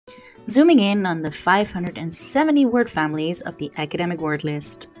Zooming in on the 570 word families of the academic word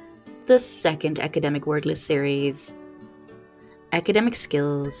list, the second academic word list series, academic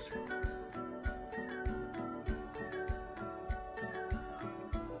skills.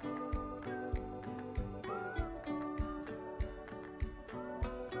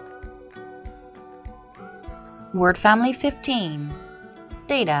 Word family 15,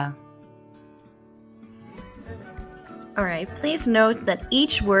 data. Alright, please note that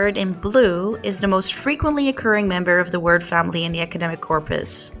each word in blue is the most frequently occurring member of the word family in the academic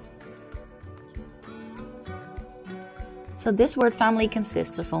corpus. So this word family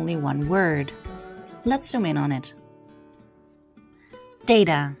consists of only one word. Let's zoom in on it.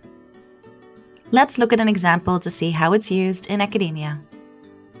 Data. Let's look at an example to see how it's used in academia.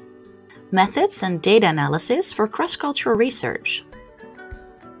 Methods and data analysis for cross-cultural research.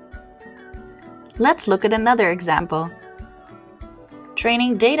 Let's look at another example.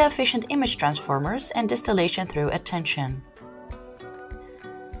 Training data-efficient image transformers and distillation through attention.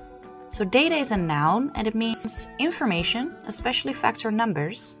 So data is a noun and it means information, especially facts or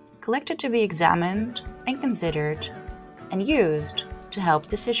numbers, collected to be examined and considered and used to help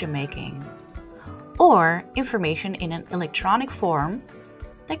decision making. Or information in an electronic form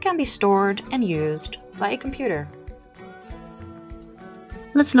that can be stored and used by a computer.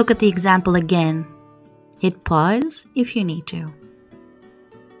 Let's look at the example again. Hit pause if you need to.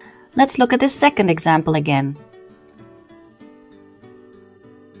 Let's look at this second example again.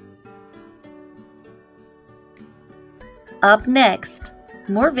 Up next,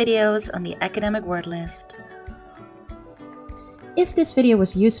 more videos on the academic word list. If this video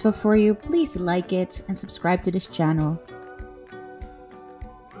was useful for you, please like it and subscribe to this channel.